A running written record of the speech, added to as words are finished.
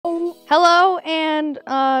Hello and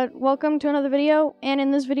welcome to another video. And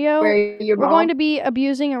in this video, we're going to be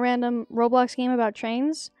abusing a random Roblox game about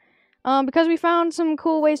trains, because we found some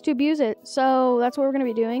cool ways to abuse it. So that's what we're going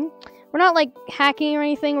to be doing. We're not like hacking or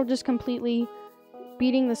anything. We're just completely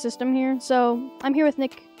beating the system here. So I'm here with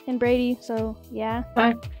Nick and Brady. So yeah,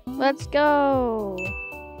 hi. Let's go.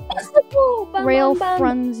 Rail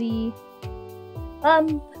Frunzy.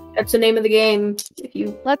 That's the name of the game.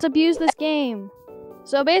 Let's abuse this game.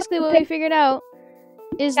 So basically what we figured out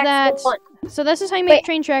is that, so this is how you make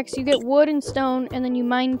train tracks. You get wood and stone, and then you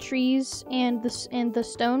mine trees and the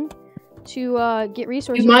stone to get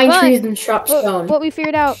resources. You mine trees and chop stone. What we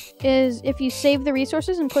figured out is if you save the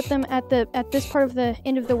resources and put them at this part of the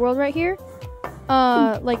end of the world right here,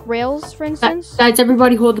 like rails, for instance. Guys,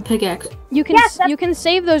 everybody hold the pickaxe. You can you can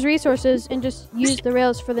save those resources and just use the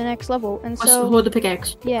rails for the next level. And so hold the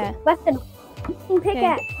pickaxe. Yeah. Weston,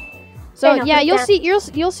 pickaxe. So yeah,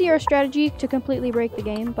 you'll see our strategy to completely break the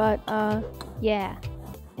game, but yeah,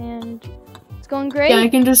 and it's going great. Yeah, I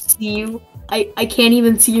can just see you. I can't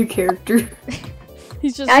even see your character.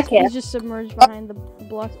 he's just submerged behind the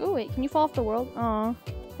blocks. Oh wait, can you fall off the world? Aw,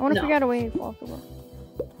 I want to figure out a way to fall off the world.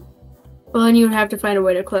 Well, then you would have to find a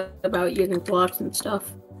way to clip about using blocks and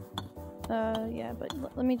stuff. Yeah, but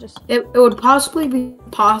let me just. It would possibly be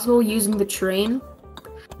possible using the train.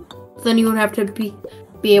 Then you would have to be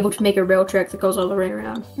able to make a rail track that goes all the way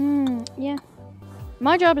around. Yeah.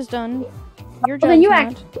 My job is done. Your job then is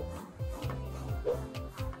not.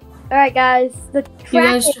 Alright guys, the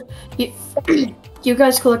track you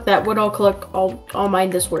guys collect that wood, I'll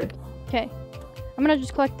mine this wood. Okay. I'm gonna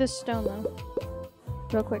just collect this stone though.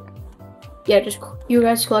 Real quick. Yeah, just you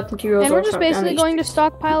guys collect materials. And we're just basically going to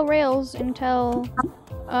stockpile rails until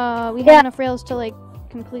we have enough rails to like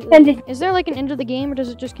completely. Is there like an end of the game or does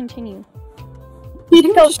it just continue?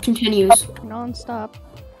 It just continues non-stop,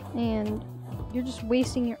 and you're just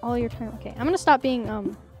wasting all your time. Okay, I'm gonna stop being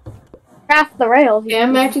craft the rails. Yeah,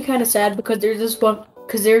 I'm actually kind of sad because there's just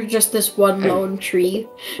this one lone tree.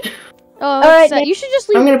 Oh, right, you should just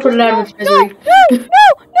leave. I'm gonna put it out of misery.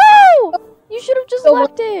 No! You should have just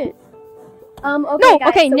left it. Okay. No, guys,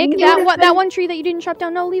 okay, so Nick. That one tree that you didn't chop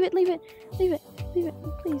down. No, leave it, please. See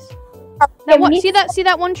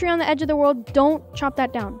that one tree on the edge of the world? Don't chop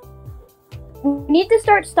that down. We need to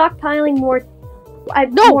start stockpiling more.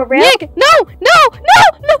 More rails. Nick! No!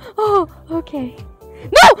 Oh, okay.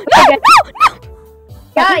 No!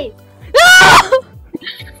 Guys! No!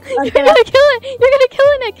 You're gonna kill it! You're gonna kill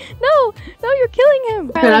it, Nick! No, you're killing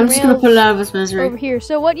him! But I'm just gonna put it out of his misery. Over here.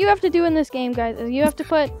 So what you have to do in this game, guys, is you have to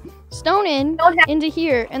put stone into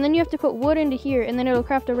here, and then you have to put wood into here, and then it'll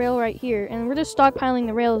craft a rail right here. And we're just stockpiling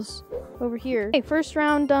the rails over here. Okay, first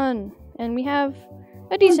round done. And we have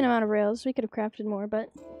a decent amount of rails. We could have crafted more, but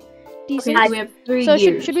decent. Okay, we have 3 so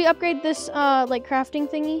years. should we upgrade this like crafting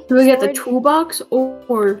thingy? Do we get the toolbox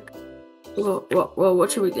or well,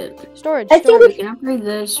 what should we get? Storage. I think we can upgrade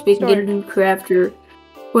this. We can get a new crafter.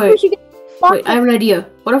 Wait, I have an idea.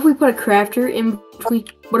 What if we put a crafter in between?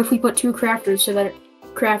 What if we put 2 crafters so that it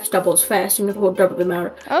crafts double as fast and we'll double the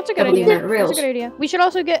amount? Oh, that's a good idea. That's a good idea. We should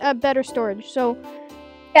also get a better storage. So.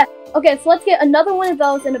 Yeah. Okay, so let's get another one of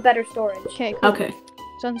those and a better storage. Okay. Cool. Okay.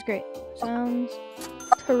 Sounds great. Sounds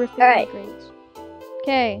terrific. Alright. Great.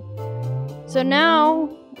 Okay. So now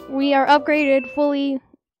we are upgraded fully,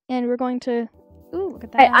 and we're going to. Ooh, look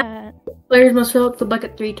at that. Players must fill up the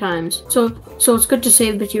bucket 3 times. So it's good to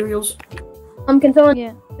save materials. Can someone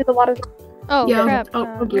do the water? Oh, yeah,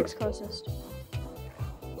 crap. Nick's closest.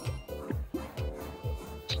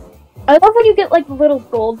 I love when you get like little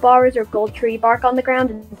gold bars or gold tree bark on the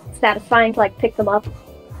ground, and it's satisfying to like pick them up.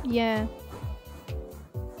 Yeah.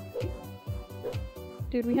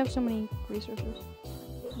 Dude, we have so many resources.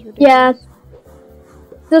 This is ridiculous. Yeah.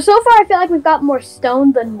 So far I feel like we've got more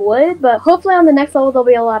stone than wood, but hopefully on the next level there'll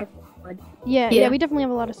be a lot of wood. Yeah, we definitely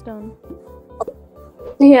have a lot of stone.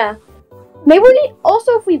 Yeah. Maybe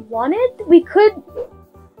also, if we wanted, we could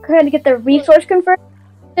kind of get the resource converter.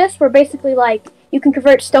 Where basically like you can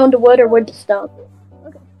convert stone to wood or wood to stone.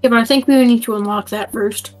 Okay. Yeah, but I think we need to unlock that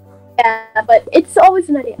first. Yeah, but it's always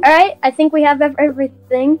an idea. All right, I think we have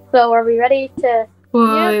everything. So are we ready to?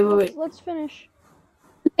 Wait. Let's finish.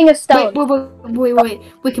 Thing of stone. Wait.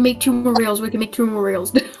 We can make 2 more rails. It's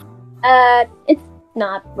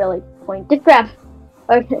not really pointed. Grab.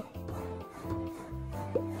 Okay.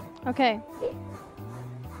 Okay.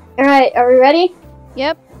 All right, are we ready?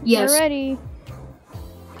 Yep. Yes. We're ready.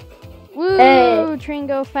 Woo! Hey. Train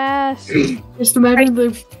go fast. Just imagine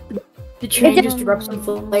the train just erupts in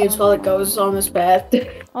flames while it goes on this path.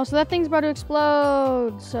 Also, that thing's about to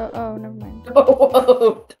explode. So, oh, never mind.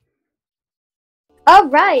 All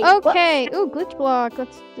right. Okay. Ooh, glitch block.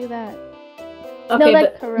 Let's do that. Okay,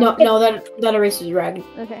 no, that erases drag.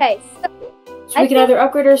 Okay. So we can either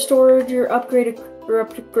upgrade our storage or upgrade a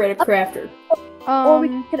crafter. Or we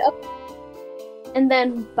could and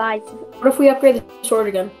then buy. What if we upgrade the storage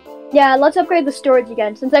again? Yeah, let's upgrade the storage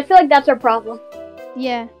again, since I feel like that's our problem.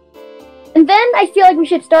 Yeah. And then I feel like we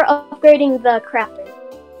should start upgrading the crafter.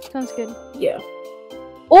 Sounds good. Yeah.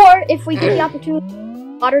 Or if we get the opportunity,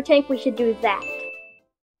 water tank, we should do that.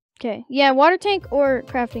 Okay. Yeah, water tank or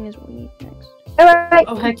crafting is what we need next. Alright.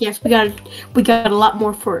 Oh heck yes, we got a lot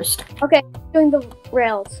more first. Okay, doing the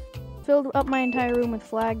rails. Filled up my entire room with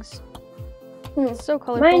flags. It's so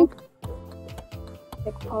colorful. Mine.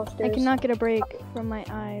 I cannot get a break from my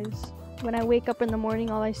eyes. When I wake up in the morning,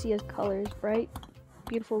 all I see is colors. Bright,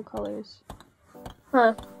 beautiful colors.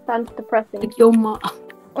 Huh. Sounds depressing. Like yo ma.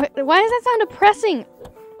 Why does that sound depressing?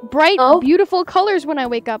 Bright, beautiful colors when I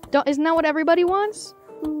wake up. Isn't that what everybody wants?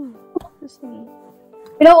 Ooh, this thingy.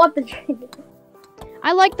 We don't want the train.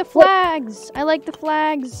 I like the flags. I like the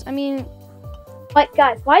flags. I mean... But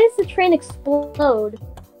guys, why does the train explode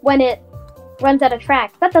when it runs out of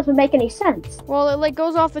track? That doesn't make any sense. Well, it like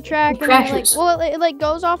goes off the track and then it like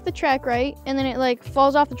goes off the track, right? And then it like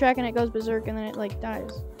falls off the track and it goes berserk and then it like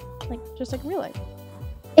dies. Like just like real life.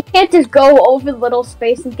 It can't just go over the little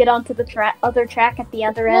space and get onto the other track at the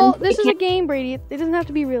other end. Well, this is a game, Brady. It doesn't have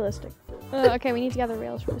to be realistic. Okay, we need to gather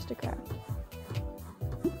rails for this to craft.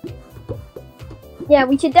 Yeah,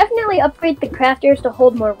 we should definitely upgrade the crafters to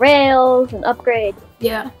hold more rails and upgrade.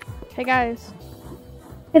 Yeah. Hey guys.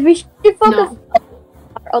 Because we should focus. No.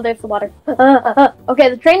 Oh, there's the water. Okay,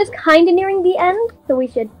 the train is kind of nearing the end, so we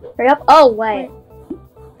should hurry up. Oh, wait.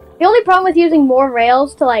 The only problem with using more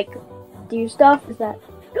rails to like do stuff is that.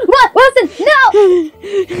 What? Wilson, no!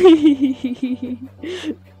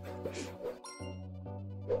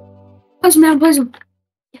 Push him.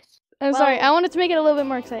 Yes. I'm sorry. I wanted to make it a little bit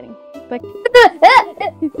more exciting. But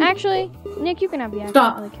actually, Nick, you can have the action.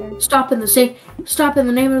 Stop. I don't really care. Stop in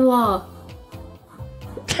the name of the law.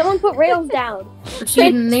 Someone put rails down. Proceed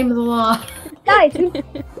in the name of the law. Guys.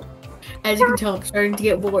 As you can tell, I'm starting to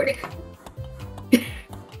get bored. It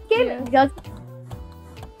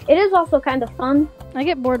is also kind of fun. I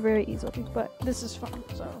get bored very easily, but this is fun,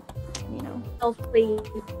 so, you know. Oh, please.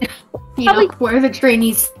 You know where the train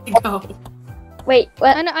needs to go. Wait,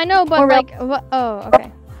 what? I know, but like, what? Oh,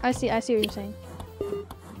 okay. I see what you're saying.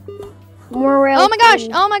 More rails. Oh my gosh!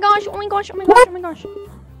 Oh my gosh! Oh my gosh! Oh my gosh! Oh my gosh!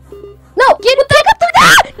 No! Get back up through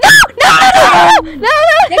that!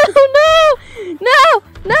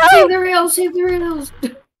 No! Save the rails!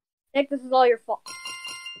 Nick, this is all your fault.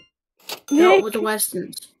 No, with the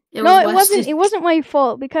Westons. It wasn't my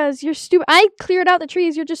fault because you're stupid. I cleared out the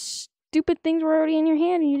trees. You're just stupid things were already in your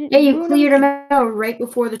hand and you didn't. Yeah, you cleared them out right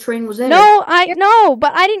before the train was there. No,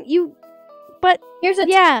 but I didn't. But here's a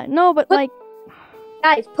like,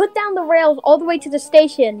 guys, put down the rails all the way to the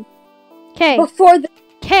station. Okay. Before the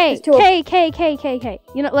K.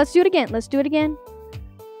 You know, let's do it again.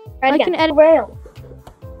 Right again. Can edit rail.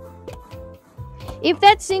 If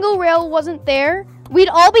that single rail wasn't there, we'd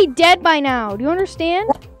all be dead by now. Do you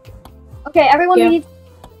understand? Okay, everyone needs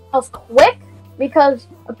rails quick because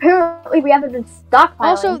apparently we haven't been stockpiling.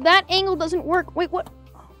 Also, that angle doesn't work. Wait, what?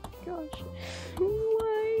 Oh my gosh.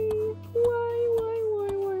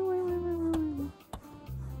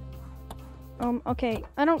 Why? Okay.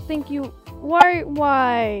 I don't think you... Why?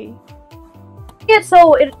 Yeah,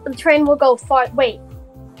 so the train will go far... Wait.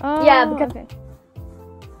 Yeah, because... Okay.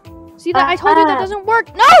 See that? I told you that doesn't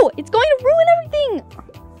work. No! It's going to ruin everything!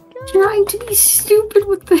 I'm trying to be stupid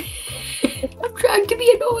with the... I'm trying to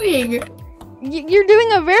be annoying. You're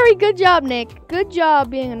doing a very good job, Nick. Good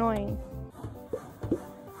job being annoying.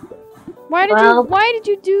 Why did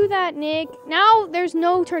you do that, Nick? Now there's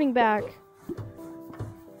no turning back.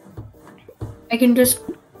 I can just...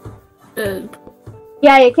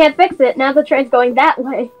 Yeah, you can't fix it. Now the train's going that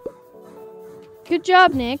way. Good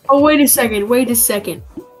job, Nick. Oh, wait a second.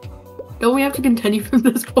 Don't we have to continue from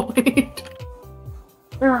this point?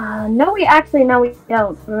 No, we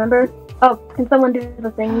don't. Remember? Oh, can someone do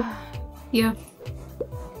the thing? Yeah.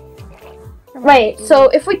 Wait, so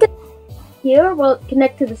if we can here, will it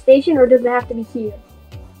connect to the station, or does it have to be here?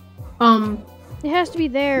 It has to be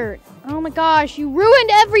there. Oh my gosh, you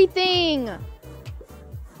ruined everything!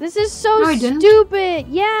 This is so stupid.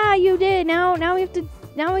 Yeah, you did. Now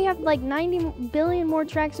we have like 90 billion more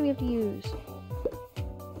tracks that we have to use.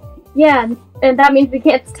 Yeah, and that means we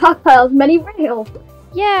can't stockpile as many rails.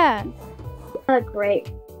 Yeah.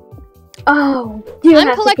 Great. Oh,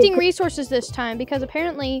 I'm collecting resources this time because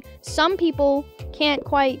apparently some people can't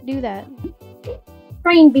quite do that.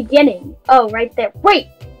 train beginning? Oh, right there. Wait!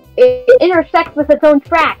 It intersects with its own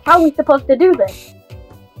track. How are we supposed to do this?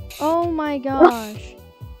 Oh my gosh.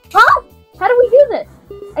 Huh? How do we do this?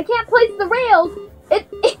 I can't place the rails.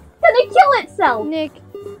 It's gonna kill itself. Nick.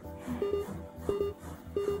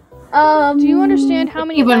 Do you understand how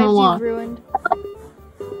many lives you've ruined?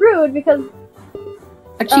 Rude, because...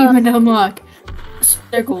 Achievement unlock.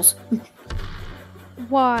 Circles.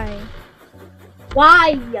 Why?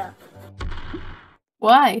 Why?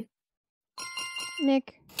 Why?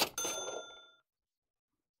 Nick.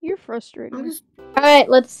 You're frustrating. Alright,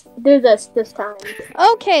 let's do this time.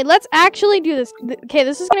 Okay, let's actually do this. Okay,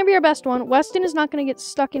 this is gonna be our best one. Weston is not gonna get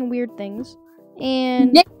stuck in weird things.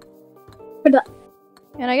 And...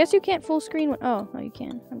 And I guess you can't full screen. Oh, no, you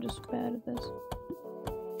can. I'm just bad at this.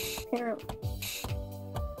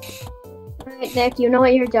 Alright, Nick, you know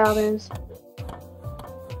what your job is.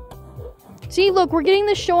 See, look, we're getting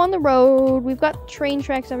this show on the road. We've got train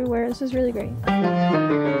tracks everywhere. This is really great.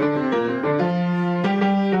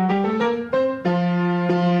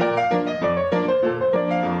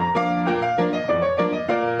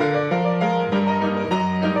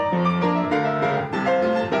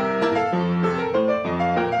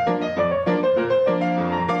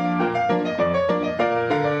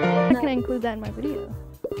 That in my video.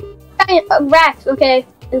 Racks, okay.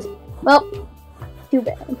 Well, too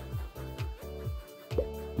bad.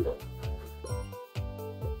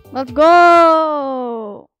 Let's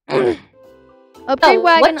go! Upgrade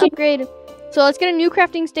wagon, upgrade. So let's get a new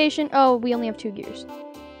crafting station. Oh, we only have 2 gears.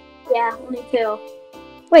 Yeah, only 2.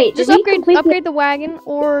 Wait, just upgrade the wagon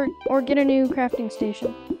or get a new crafting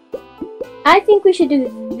station. I think we should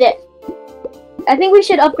do this. I think we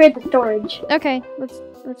should upgrade the storage. Okay, let's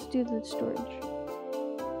do the storage.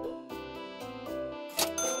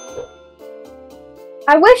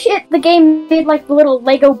 I wish the game made like the little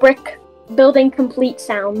Lego brick building complete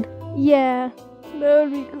sound. Yeah, that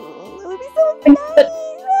would be cool. That would be so nice.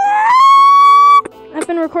 I've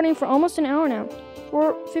been recording for almost an hour now.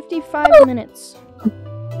 For 55 minutes.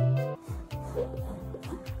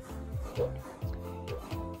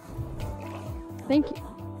 Thank you.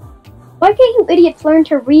 Why can't you idiots learn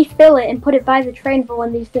to refill it and put it by the train for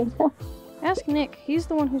when these things happen? Ask Nick. He's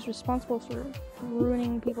the one who's responsible for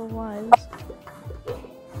ruining people's lives.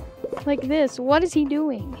 Like this. What is he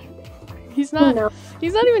doing? He's not.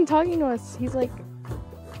 He's not even talking to us. He's like,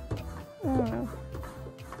 I don't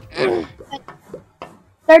know.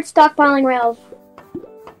 Start stockpiling rails.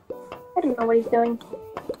 I don't know what he's doing.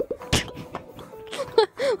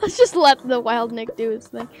 Let's just let the wild Nick do his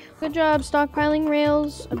thing. Good job stockpiling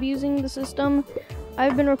rails, abusing the system.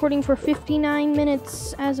 I've been recording for 59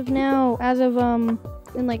 minutes as of now,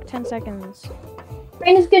 in like 10 seconds.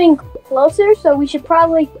 Train is getting closer, so we should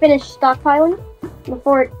probably finish stockpiling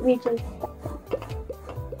before it reaches.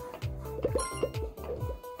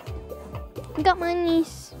 I got my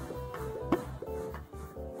niece.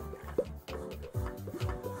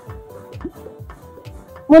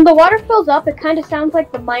 When the water fills up, it kind of sounds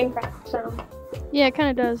like the Minecraft sound. Yeah, it kind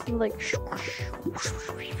of does. Like.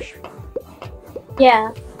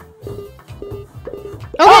 Yeah.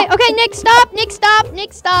 Okay, okay, Nick, stop! Nick, stop!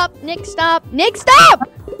 Nick, stop! Nick, stop! Nick, stop!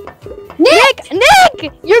 Nick!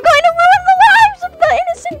 You're going to ruin the lives of the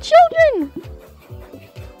innocent children!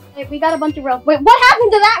 Wait, we got a bunch of rails. Wait, what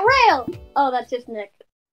happened to that rail? Oh, that's just Nick.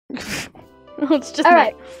 Oh, it's just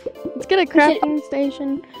Nick. Let's get a crafting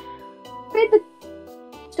station. Upgrade the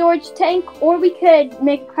storage tank, or we could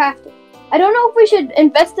make a crafting. I don't know if we should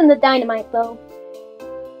invest in the dynamite, though.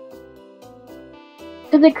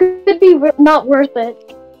 Because it could be not worth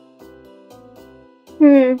it.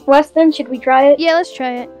 Weston, should we try it? Yeah, let's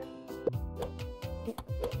try it.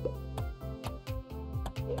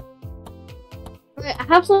 Okay, I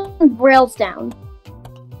have some rails down.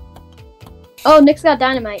 Oh, Nick's got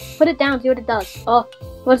dynamite. Put it down, see what it does. Oh,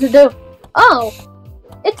 what does it do? Oh,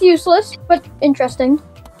 it's useless, but interesting.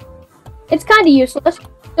 It's kind of useless,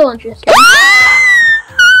 still interesting.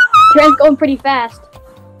 Train's going pretty fast.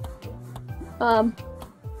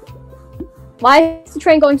 Why is the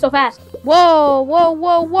train going so fast? Whoa, whoa,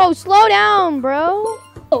 whoa, whoa, slow down, bro.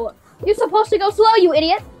 Oh, you're supposed to go slow, you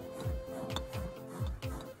idiot.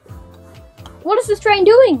 What is this train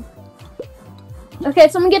doing? Okay,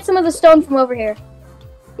 someone get some of the stone from over here.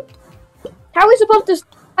 How are we supposed to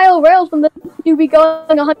pile rails when you be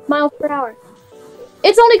going 100 miles per hour?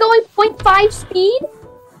 It's only going 0.5 speed?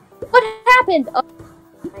 What happened?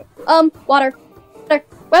 Water. Wait,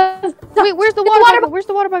 where's the water bucket? Where's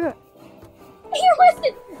the water bucket? Here,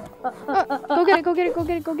 listen! Go get it, go get it, go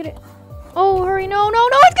get it, go get it. Oh, hurry, no, no,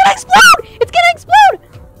 no, it's gonna explode! It's gonna explode!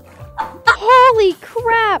 Holy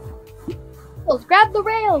crap! rails. Grab the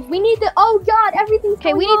rails. We need the. Oh God, everything's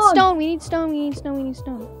Okay, we need stone. We need stone. We need stone. We need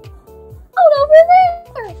stone. Oh, over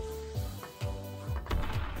there.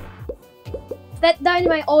 That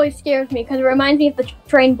dynamite always scares me because it reminds me of the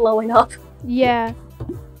train blowing up. Yeah.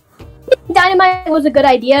 Dynamite was a good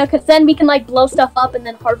idea because then we can like blow stuff up and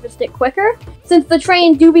then harvest it quicker. Since the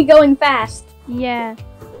train do be going fast. Yeah.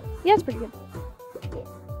 Yeah, it's pretty good.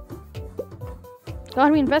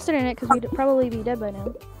 God, we invested in it because we'd probably be dead by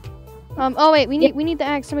now. Oh wait, we need the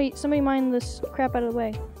axe. Somebody mine this crap out of the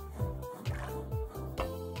way.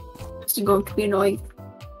 This is going to be annoying.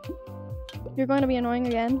 You're going to be annoying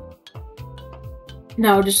again?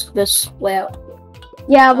 No, just this layout.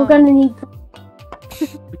 Yeah, we're gonna need.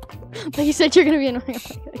 Like you said, you're gonna be annoying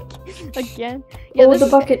again. Yeah, the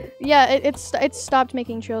bucket. Yeah, it's stopped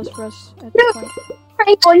making trails for us at this point.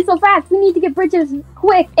 Train going so fast. We need to get bridges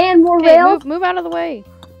quick and more rails. Move out of the way.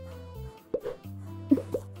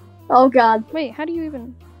 Oh God. Wait, how do you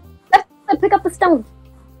even? Let's pick up the stones.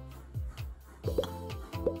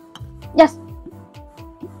 Yes.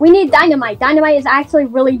 We need dynamite. Dynamite is actually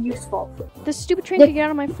really useful. This stupid train can get out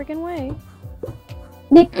of my freaking way.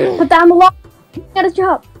 Nick, put down the log. Get a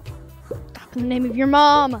job. Stop in the name of your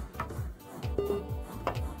mom.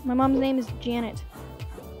 My mom's name is Janet.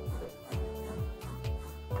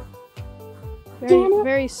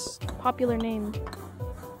 Very popular name.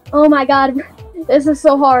 Oh my God, this is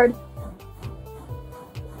so hard.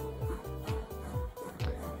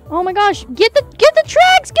 Oh my gosh, get the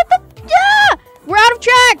tracks, yeah! We're out of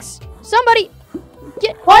tracks. Somebody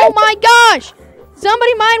get. What? Oh my gosh!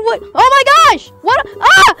 Somebody mine wood. Oh my gosh! What?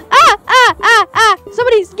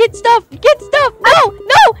 Somebody get stuff. Get stuff. No!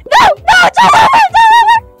 It's all over!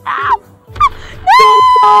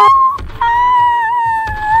 No!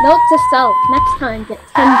 Note to self: next time, get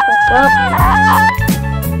 10 foot. Well.